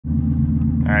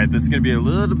All right, this is gonna be a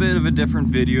little bit of a different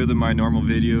video than my normal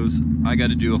videos. I got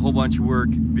to do a whole bunch of work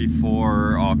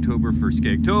before October for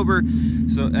Skagtober,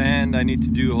 and I need to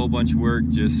do a whole bunch of work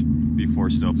just before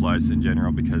snow flies in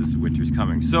general because winter's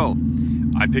coming. So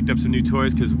I picked up some new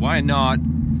toys because why not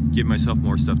give myself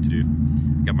more stuff to do?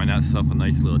 Got myself a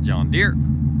nice little John Deere.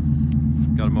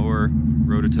 Got a mower,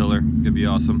 rototiller, gonna be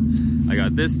awesome. I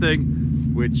got this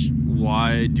thing, which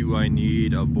why do I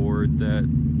need a board that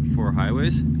for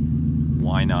highways?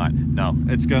 Why not? No, I'm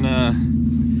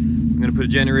gonna put a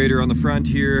generator on the front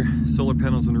here, solar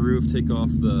panels on the roof, take off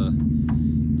the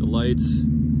lights,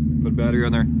 put a battery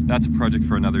on there. That's a project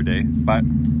for another day, but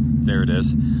there it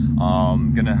is.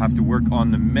 Gonna have to work on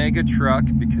the mega truck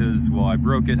because, well, I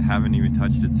broke it, haven't even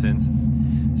touched it since.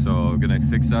 So I'm gonna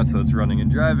fix that so it's running and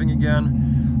driving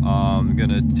again. I'm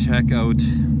gonna check out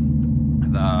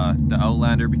the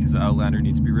Outlander because the Outlander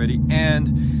needs to be ready.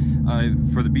 And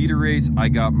for the beta race, I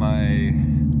got my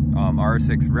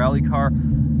RS6 rally car.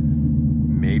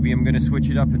 Maybe I'm gonna switch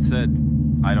it up instead.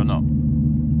 I don't know.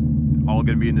 All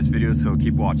gonna be in this video, so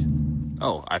keep watching.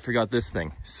 Oh, I forgot this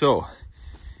thing. So,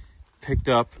 picked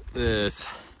up this,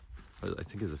 I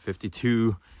think it's a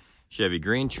 52 Chevy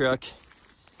grain truck.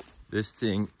 This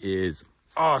thing is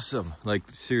awesome. Like,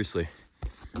 seriously.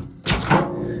 It's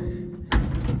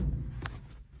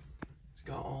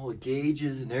got all the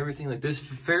gauges and everything. Like, this is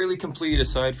fairly complete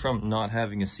aside from not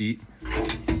having a seat.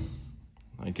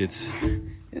 Like, it's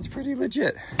pretty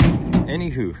legit.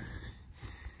 Anywho,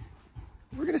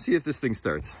 we're gonna see if this thing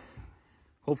starts.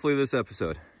 Hopefully this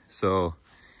episode. So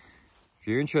if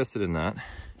you're interested in that,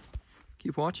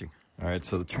 keep watching. All right,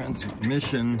 so the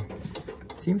transmission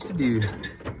seems to be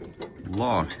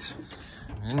locked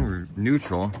in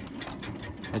neutral.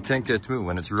 I can't get to it.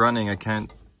 When it's running, I don't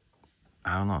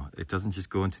know. It doesn't just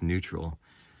go into neutral.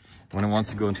 When it wants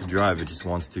to go into drive, it just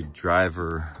wants to drive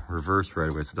or reverse right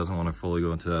away. So it doesn't want to fully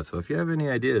go into that. So if you have any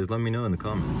ideas, let me know in the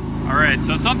comments. All right,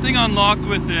 so something unlocked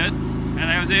with it and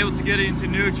I was able to get it into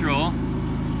neutral.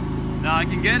 Now I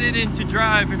can get it into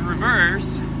drive and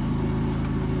reverse,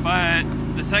 but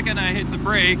the second I hit the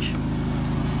brake,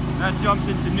 that jumps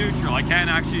into neutral. I can't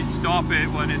actually stop it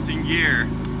when it's in gear.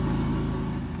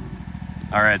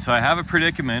 All right, so I have a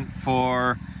predicament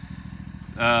for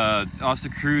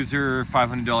Austin Cruiser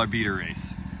 $500 beta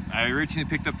race. I originally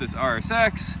picked up this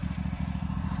RSX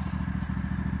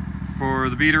for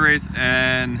the beta race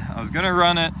and I was gonna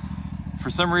run it. For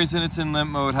some reason it's in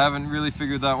limp mode. Haven't really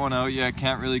figured that one out yet.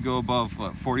 Can't really go above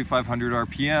 4,500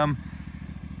 RPM.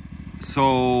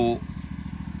 So,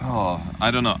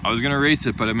 I don't know. I was gonna race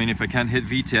it, but I mean, if I can't hit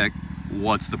VTEC,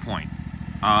 what's the point?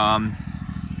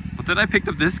 But then I picked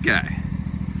up this guy,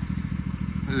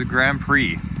 the Grand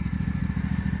Prix.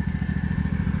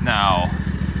 Now,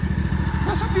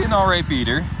 this would be an alright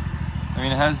beater. I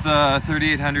mean, it has the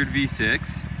 3800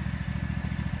 V6.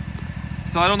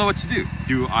 So I don't know what to do.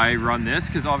 Do I run this?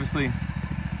 Because obviously,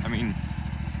 I mean,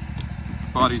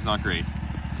 body's not great.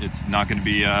 It's not going to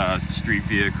be a street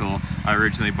vehicle. I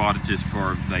originally bought it just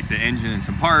for like the engine and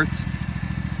some parts.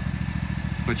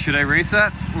 But should I race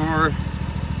that or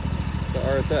the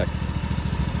RSX?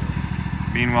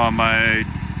 Meanwhile, my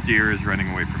deer is running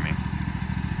away from me.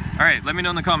 All right, let me know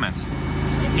in the comments.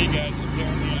 Okay guys,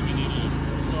 apparently I'm an idiot.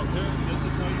 So apparently this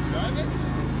is how you drive it.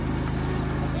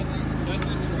 That's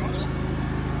the throttle.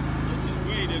 This is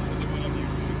way different than what I'm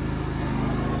used to.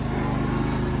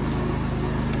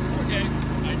 Okay,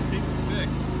 I think it's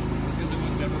fixed because it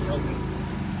was never broken.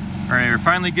 All right, we're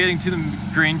finally getting to the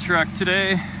grain truck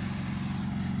today.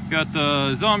 Got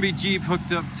the zombie Jeep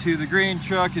hooked up to the grain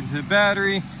truck into the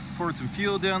battery. Poured some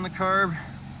fuel down the carb.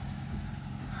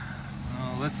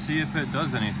 Let's see if it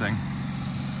does anything.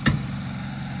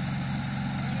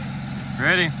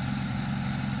 Ready?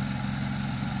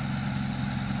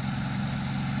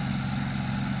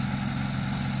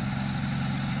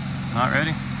 Not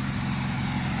ready?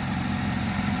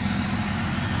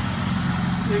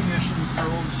 The ignition's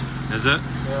froze. Is it?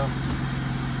 Yeah.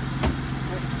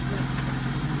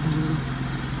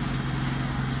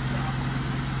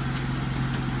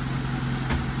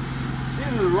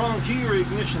 Either the wrong key or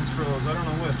ignition's froze. I don't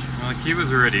know which. Well, the key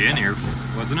was already in here,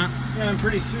 wasn't it? Yeah, I'm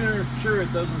pretty sure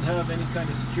it doesn't have any kind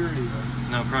of security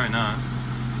though. No, probably not.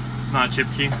 It's not a chip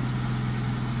key.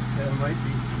 Yeah, it might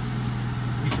be.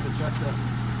 We should have checked that.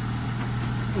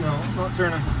 No, not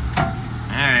turning.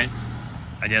 Alright.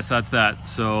 I guess that's that.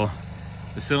 So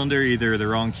the cylinder, either the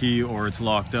wrong key or it's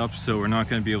locked up, so we're not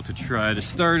going to be able to try to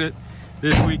start it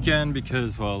this weekend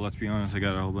because, well, let's be honest, I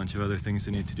got a whole bunch of other things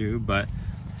I need to do, but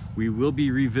we will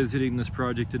be revisiting this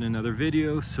project in another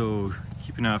video, so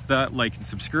keep an eye on that, like and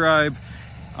subscribe.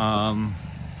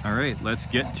 All right, let's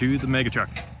get to the mega truck.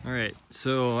 All right,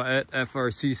 so at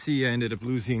FRCC, I ended up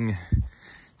losing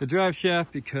the drive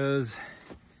shaft because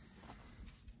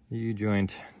the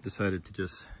U-joint decided to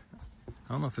just,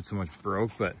 I don't know if it so much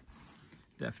broke, but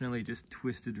definitely just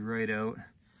twisted right out.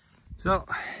 So,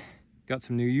 got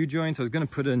some new U-joints. I was gonna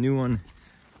put a new one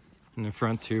in the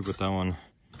front too, but that one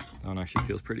actually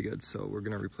feels pretty good. So we're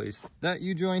gonna replace that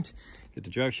U-joint, get the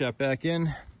drive shaft back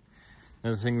in.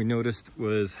 Another thing we noticed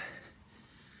was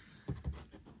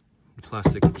the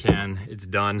plastic can, it's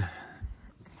done.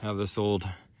 I have this old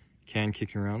can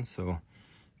kicking around, so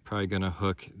probably gonna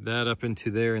hook that up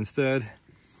into there instead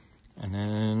and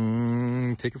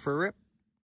then take it for a rip.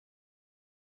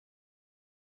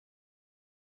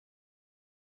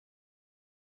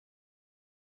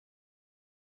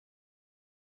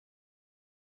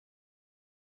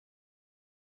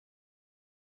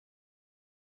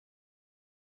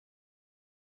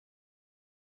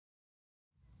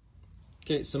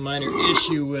 Okay, so minor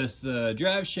issue with the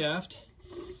drive shaft.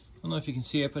 I don't know if you can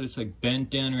see it, but it's like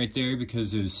bent down right there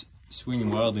because it was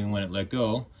swinging wildly when it let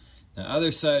go. The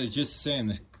other side is just the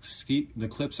same. The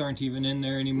clips aren't even in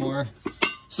there anymore.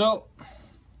 So,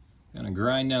 gonna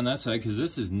grind down that side because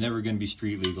this is never gonna be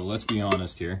street legal, let's be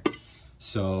honest here.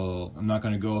 So, I'm not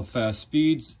gonna go fast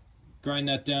speeds. Grind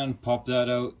that down, pop that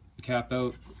out, cap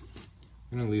out.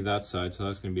 I'm gonna leave that side, so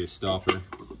that's gonna be a stopper.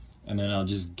 And then I'll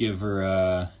just give her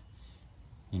a,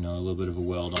 you know, a little bit of a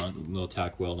weld on, a little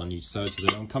tack weld on each side so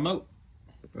they don't come out.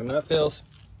 When that fails,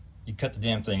 you cut the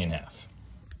damn thing in half.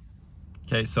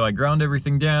 Okay, so I ground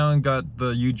everything down, got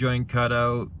the U-joint cut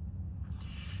out.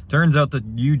 Turns out the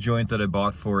U-joint that I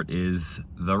bought for it is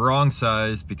the wrong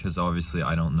size because obviously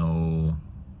I don't know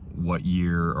what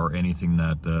year or anything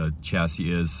that the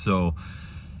chassis is, so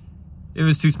it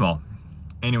was too small.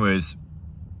 Anyways,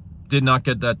 did not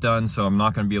get that done, so I'm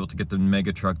not gonna be able to get the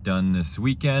mega truck done this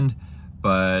weekend,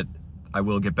 but I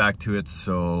will get back to it,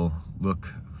 so look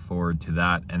forward to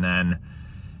that. And then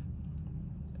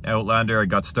Outlander, I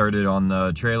got started on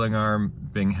the trailing arm,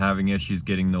 been having issues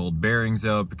getting the old bearings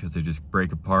out because they just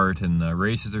break apart and the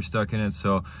races are stuck in it,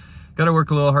 so gotta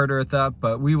work a little harder at that,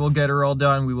 but we will get her all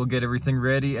done, we will get everything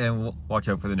ready, and we'll watch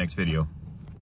out for the next video.